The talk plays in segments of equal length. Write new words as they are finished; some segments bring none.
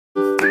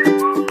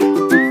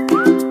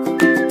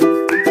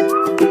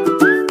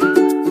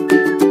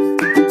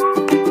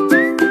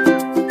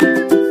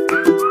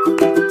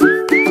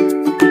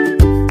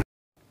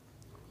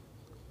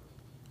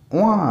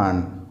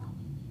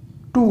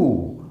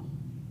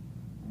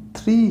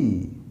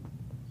3,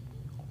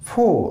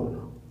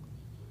 4,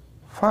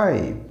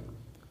 5,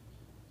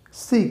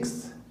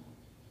 6,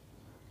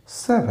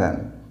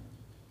 7,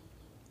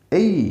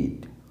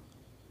 8,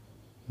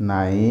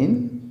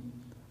 9,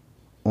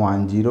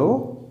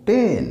 10,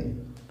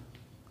 10,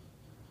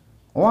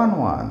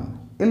 11,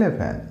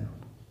 11,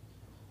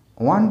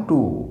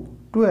 12,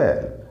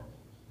 12,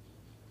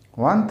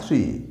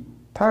 13,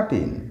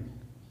 13,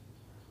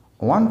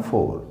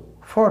 14,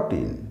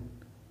 14,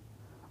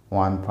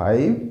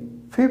 15,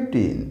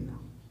 15,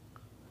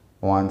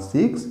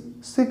 16,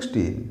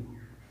 16,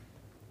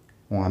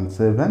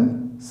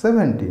 17,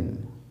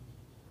 17,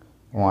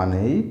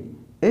 18,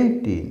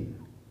 18,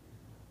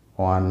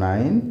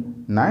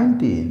 19,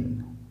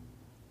 19,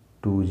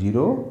 20,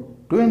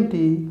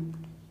 20,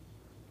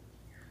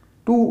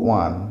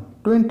 21,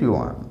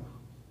 21,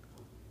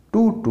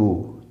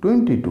 22,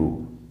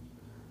 22,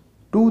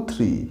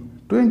 23,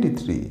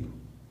 23,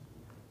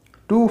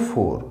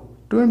 24,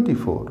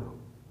 24,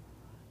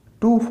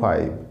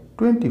 25,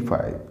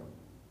 25,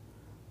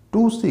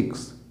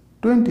 26,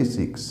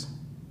 26,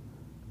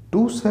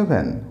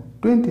 27,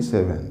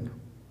 27,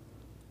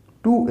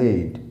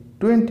 28,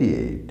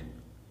 28,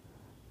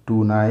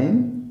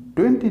 29,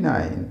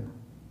 29,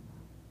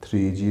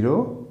 30,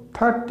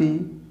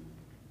 30,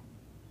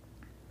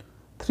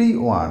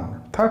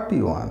 31,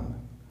 31,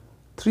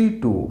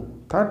 32,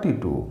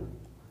 32,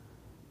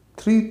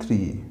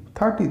 33,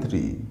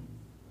 33,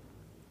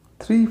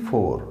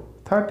 34,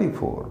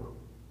 34,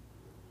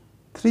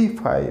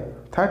 35,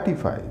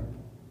 35,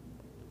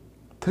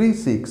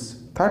 36,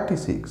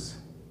 36,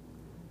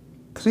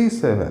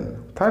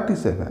 37,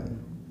 37,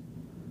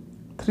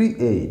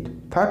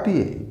 38,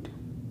 38,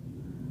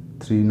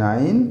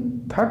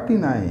 39,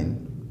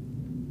 39,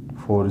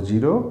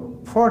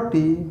 40,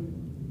 40,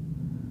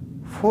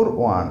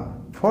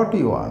 41,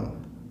 41,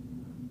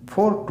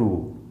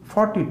 42,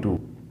 42,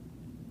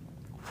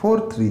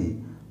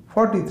 43,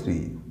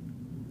 43,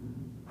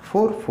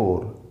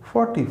 44,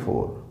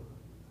 44,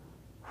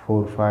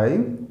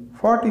 45,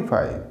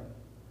 45,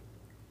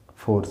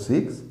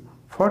 46,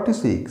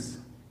 46,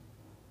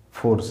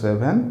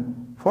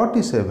 47,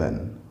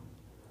 47,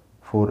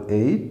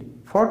 48,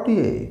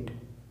 48,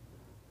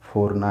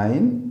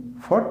 49,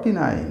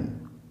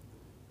 49,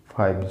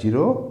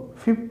 50,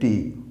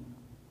 50,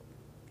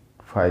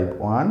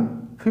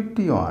 51,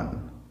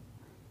 51,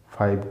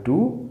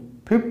 52,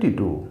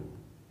 52,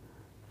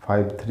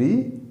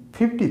 53,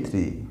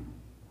 53,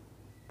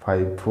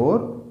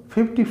 54,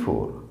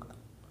 54,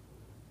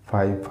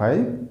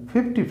 55,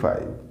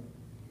 55,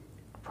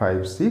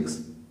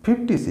 56,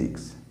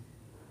 56,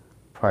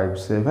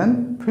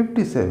 57,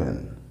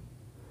 57,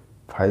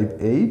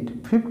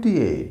 58,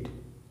 58,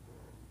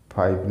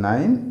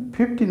 59,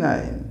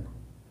 59,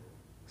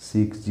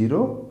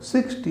 60,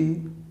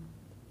 60,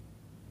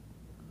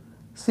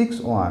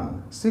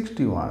 61,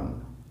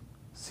 61,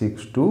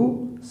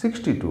 62,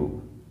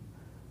 62,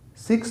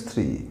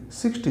 63,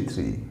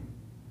 63,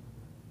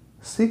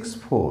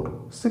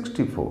 64,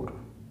 64,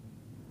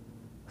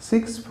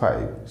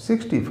 65,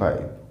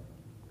 65,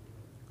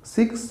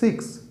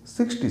 66,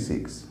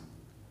 66,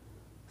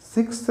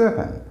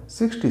 67,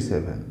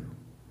 67,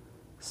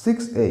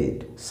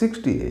 68,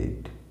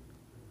 68,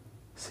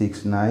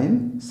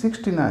 69,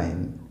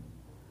 69,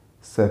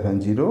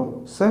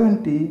 70,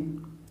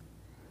 70,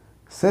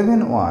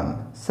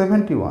 71,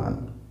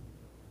 71,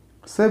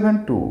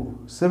 72,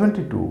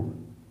 72,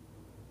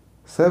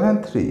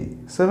 73,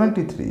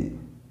 73,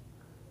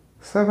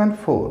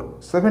 74,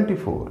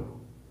 74,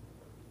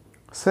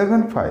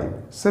 75,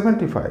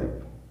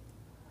 75,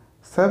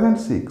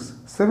 76,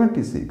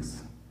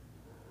 76,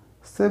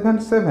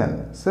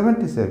 77,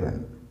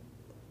 77,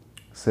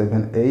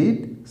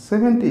 78,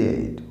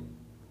 78,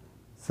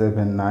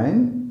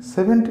 79,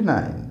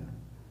 79,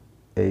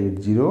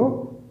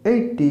 80,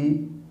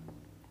 80,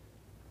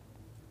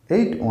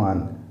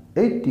 81,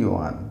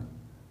 81,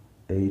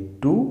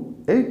 82,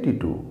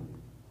 82,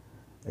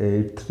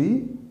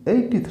 83,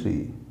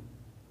 83,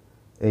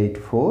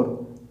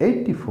 84,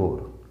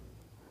 84,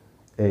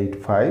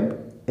 85,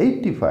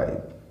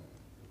 85,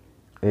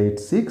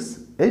 86,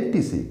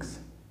 86,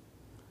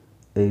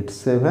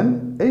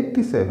 87,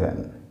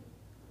 87,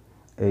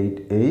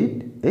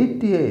 88,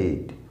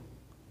 88,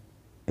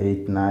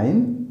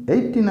 89,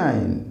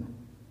 89,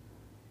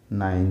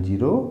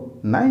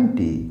 90,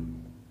 90,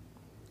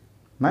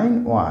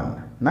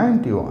 91,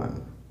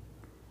 91,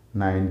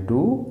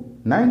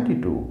 92,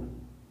 92,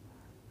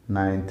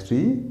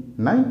 93,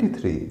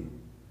 93,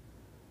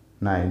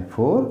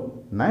 94,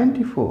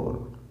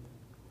 94,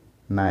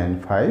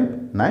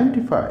 95,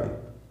 95,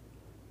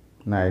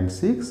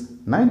 96,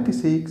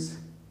 96,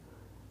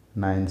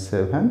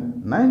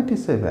 97,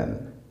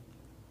 97,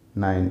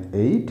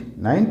 98,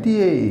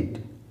 98,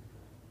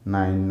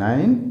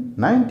 99,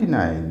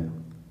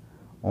 99,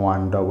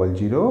 100,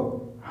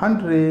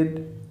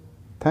 100.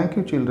 Thank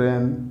you,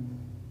 children.